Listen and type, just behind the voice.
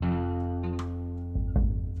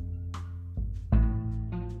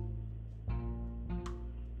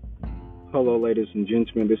Hello, ladies and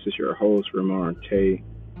gentlemen. This is your host, Ramon Tay,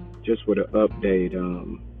 just with an update.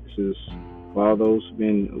 This is for all those who've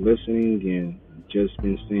been listening and just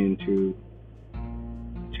been staying to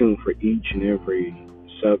tune for each and every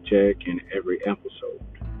subject and every episode.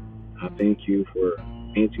 I thank you for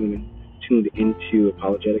being tuned into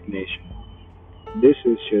Apologetic Nation. This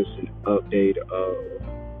is just an update of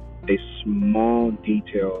a small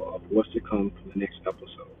detail of what's to come for the next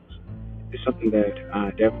episodes. It's something that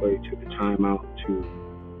I definitely took the time out to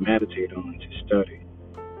meditate on, to study.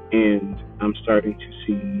 And I'm starting to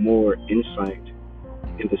see more insight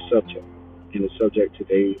in the subject. And the subject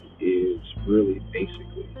today is really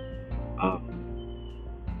basically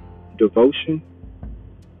devotion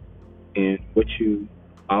and what you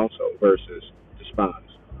also versus despise.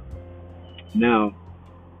 Now,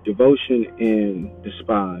 devotion and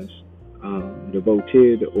despise,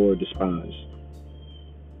 devoted or despised.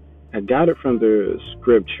 I got it from the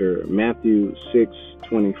scripture, Matthew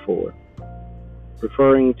 6:24,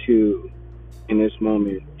 referring to in this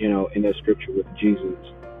moment, in that scripture with Jesus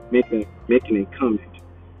making a comment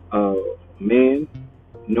of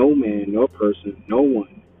no person, no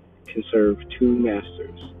one can serve two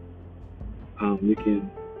masters.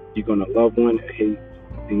 You're gonna love one and hate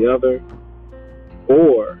the other,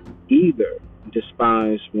 or either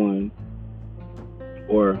despise one,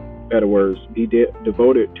 or better words, be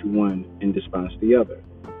devoted to one and despise the other.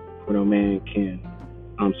 For no man can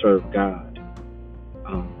serve God,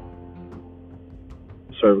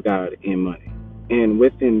 and money. And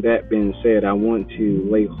within that being said, I want to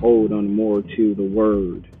lay hold on more to the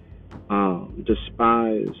word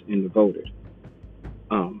despise and devoted.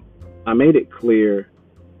 I made it clear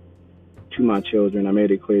to my children, I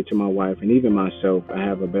made it clear to my wife, and even myself, I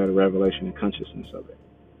have a better revelation and consciousness of it,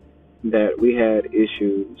 that we had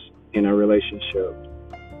issues in our relationship,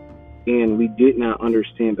 and we did not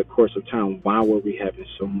understand the course of time. Why were we having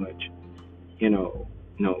so much,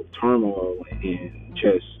 turmoil and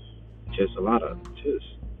just a lot of just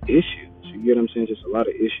issues? You get what I'm saying? Just a lot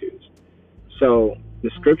of issues. So the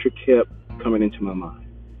scripture kept coming into my mind,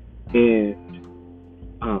 and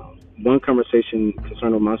one conversation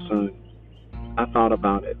concerning my son, I thought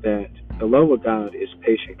about it, that the love of God is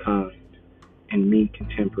patient, kind, and meek and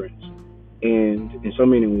temperance. And in so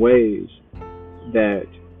many ways that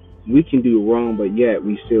we can do wrong, but yet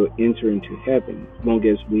we still enter into heaven as long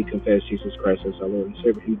as we confess Jesus Christ as our Lord and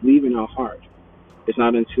Savior. We believe in our heart. It's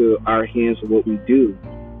not until our hands of what we do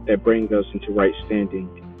that bring us into right standing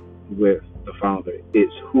with the Father.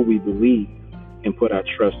 It's who we believe and put our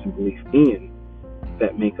trust and belief in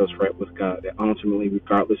that make us right with God. That ultimately,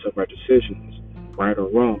 regardless of our decisions, right or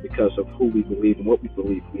wrong, because of who we believe and what we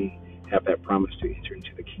believe, we have that promise to enter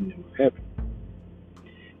into the kingdom of heaven.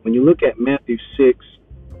 When you look at Matthew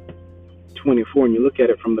 6:24, and you look at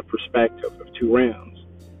it from the perspective of two realms,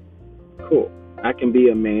 cool. I can be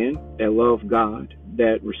a man that loves God,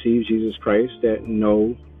 that receives Jesus Christ, that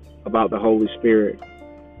know about the Holy Spirit,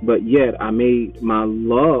 but yet I made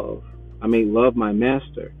love my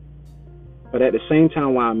master. But at the same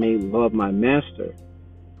time, while I made love my master,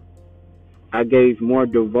 I gave more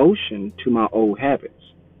devotion to my old habits.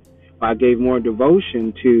 I gave more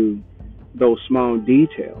devotion to those small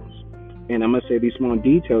details. And I'm going to say these small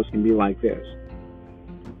details can be like this.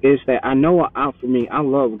 It's that I know for me, I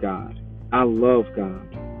love God. I love God.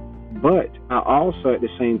 But I also at the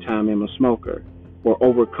same time am a smoker, or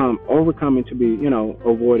overcoming to be,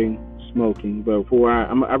 avoiding smoking. But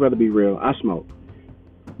I'd rather be real. I smoke.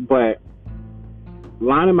 But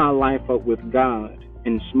lining my life up with God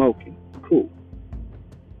and smoking, cool.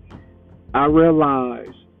 I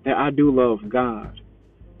realize that I do love God,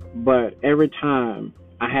 but every time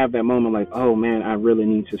I have that moment like, oh man, I really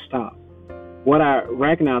need to stop. What I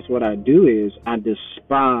recognize, what I do is I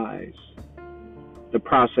despise the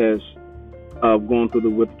process of going through the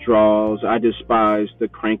withdrawals. I despise the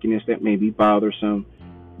crankiness that may be bothersome.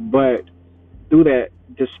 But through that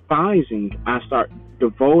despising, I start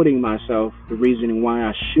devoting myself the reasoning why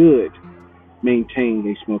I should maintain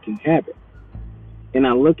a smoking habit. And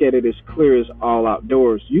I look at it as clear as all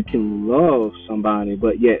outdoors. You can love somebody,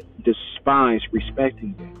 but yet despise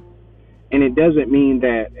respecting them. And it doesn't mean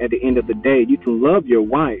that at the end of the day, you can love your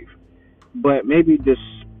wife, but maybe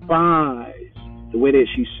despise the way that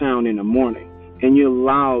she sounds in the morning. And you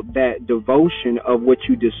allow that devotion of what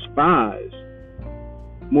you despise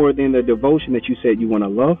more than the devotion that you said you want to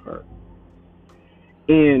love her.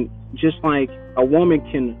 And just like a woman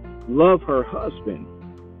can love her husband,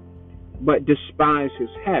 but despise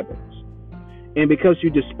his habits. And because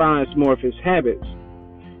you despise more of his habits,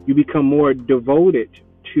 you become more devoted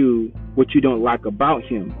to what you don't like about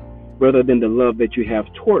him, rather than the love that you have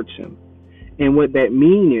towards him. And what that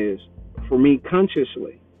means is, for me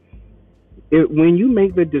consciously, when you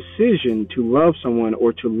make the decision to love someone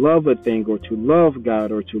or to love a thing or to love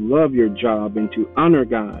God or to love your job and to honor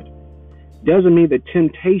God, doesn't mean the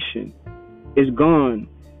temptation is gone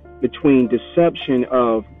between deception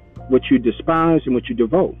of what you despise and what you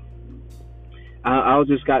devote. I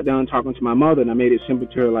just got done talking to my mother, and I made it simple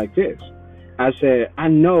to her like this. I said, I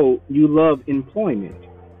know you love employment.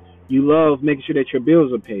 You love making sure that your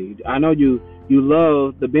bills are paid. I know you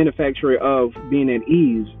love the benefactor of being at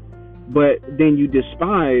ease, but then you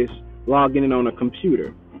despise logging in on a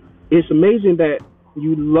computer. It's amazing that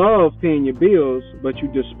you love paying your bills, but you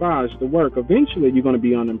despise the work. Eventually, you're going to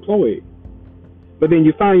be unemployed. But then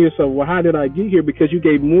you find yourself, well, how did I get here? Because you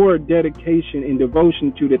gave more dedication and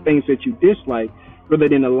devotion to the things that you dislike rather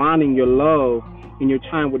than aligning your love and your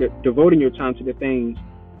time with it, devoting your time to the things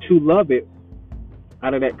to love it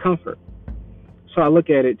out of that comfort. So I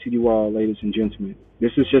look at it to you all, ladies and gentlemen.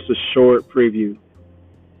 This is just a short preview.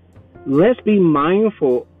 Let's be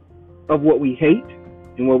mindful of what we hate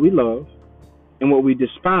and what we love and what we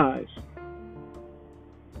despise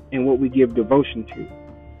and what we give devotion to.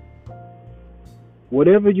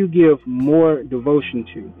 Whatever you give more devotion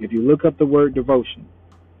to, if you look up the word devotion,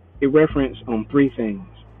 it references on three things: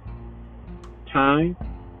 time,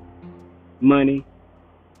 money,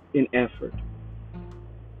 and effort.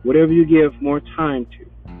 Whatever you give more time to,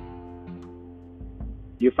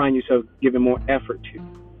 you find yourself giving more effort to.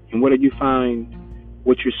 And whatever you find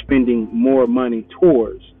what you're spending more money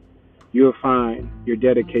towards, you'll find your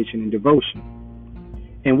dedication and devotion.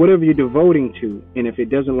 And whatever you're devoting to, and if it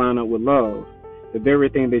doesn't line up with love, the very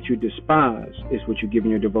thing that you despise is what you're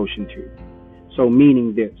giving your devotion to. So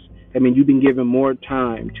meaning this, I mean, you've been giving more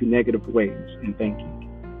time to negative ways and thinking.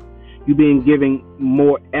 You've been giving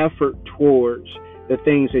more effort towards the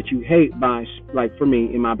things that you hate by, like for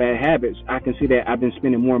me, in my bad habits, I can see that I've been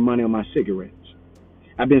spending more money on my cigarettes.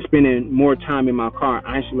 I've been spending more time in my car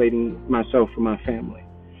isolating myself from my family.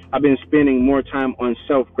 I've been spending more time on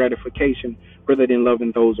self-gratification rather than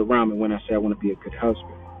loving those around me when I say I want to be a good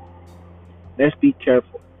husband. Let's be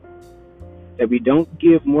careful that we don't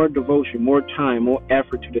give more devotion, more time, more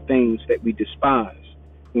effort to the things that we despise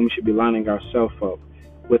when we should be lining ourselves up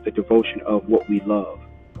with the devotion of what we love.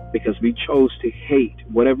 Because we chose to hate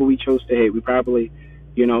whatever we chose to hate. We probably,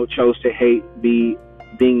 chose to hate being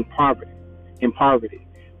in poverty,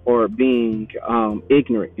 or being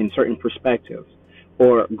ignorant in certain perspectives,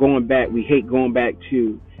 or we hate going back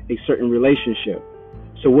to a certain relationship.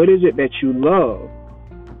 So what is it that you love?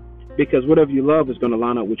 Because whatever you love is going to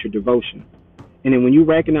line up with your devotion. And then when you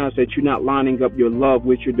recognize that you're not lining up your love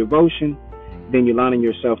with your devotion, then you're lining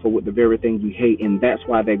yourself up with the very thing you hate. And that's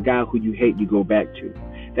why that guy who you hate, you go back to.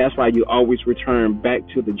 That's why you always return back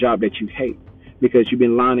to the job that you hate, because you've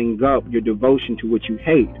been lining up your devotion to what you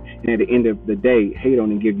hate. And at the end of the day, hate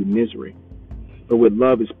only give you misery. But with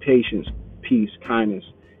love is patience, peace, kindness.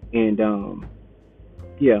 And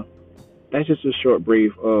that's just a short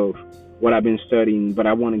brief of what I've been studying. But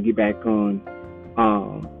I want to get back on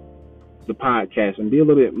the podcast and be a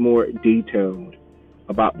little bit more detailed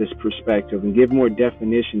about this perspective and give more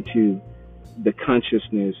definition to the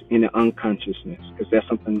consciousness and the unconsciousness, because that's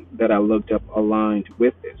something that I looked up aligned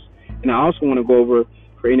with this. And I also want to go over,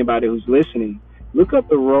 for anybody who's listening, look up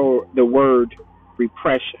the word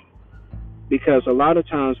repression, because a lot of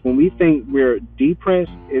times when we think we're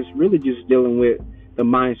depressed, it's really just dealing with the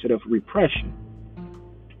mindset of repression.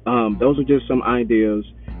 Those are just some ideas,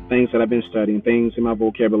 things that I've been studying, things in my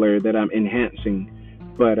vocabulary that I'm enhancing.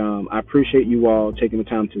 But I appreciate you all taking the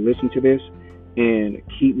time to listen to this, and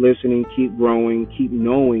keep listening, keep growing, keep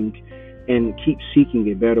knowing, and keep seeking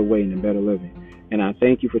a better way and a better living. And I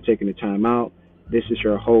thank you for taking the time out. This is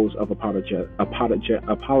your host of Apologetic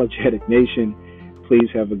Nation. Please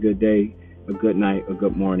have a good day, a good night, a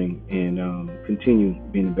good morning, and continue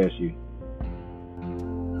being the best you.